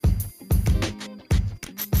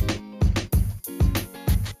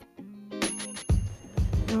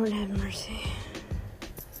Lord have mercy.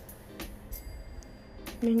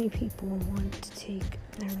 Many people want to take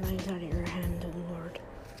their lives out of your hand, oh Lord.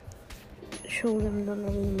 Show them the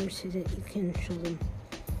love and mercy that you can show them.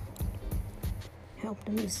 Help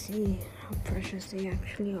them to see how precious they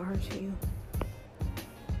actually are to you.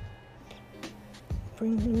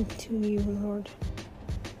 Bring them to you, Lord.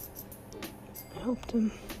 Help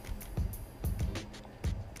them.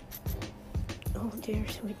 Oh, dear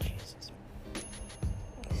sweet Jesus.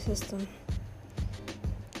 Assist them.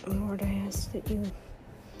 Lord, I ask that you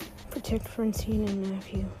protect Francine and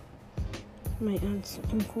Matthew, my aunts,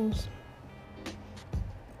 uncles,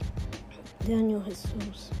 Daniel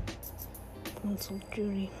Jesus, Council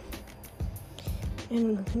Judy,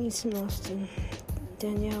 and niece in Austin,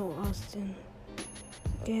 Danielle Austin,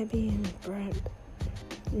 Gabby and Brad,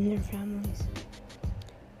 and their families.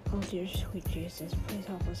 Oh, dear sweet Jesus, please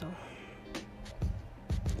help us all.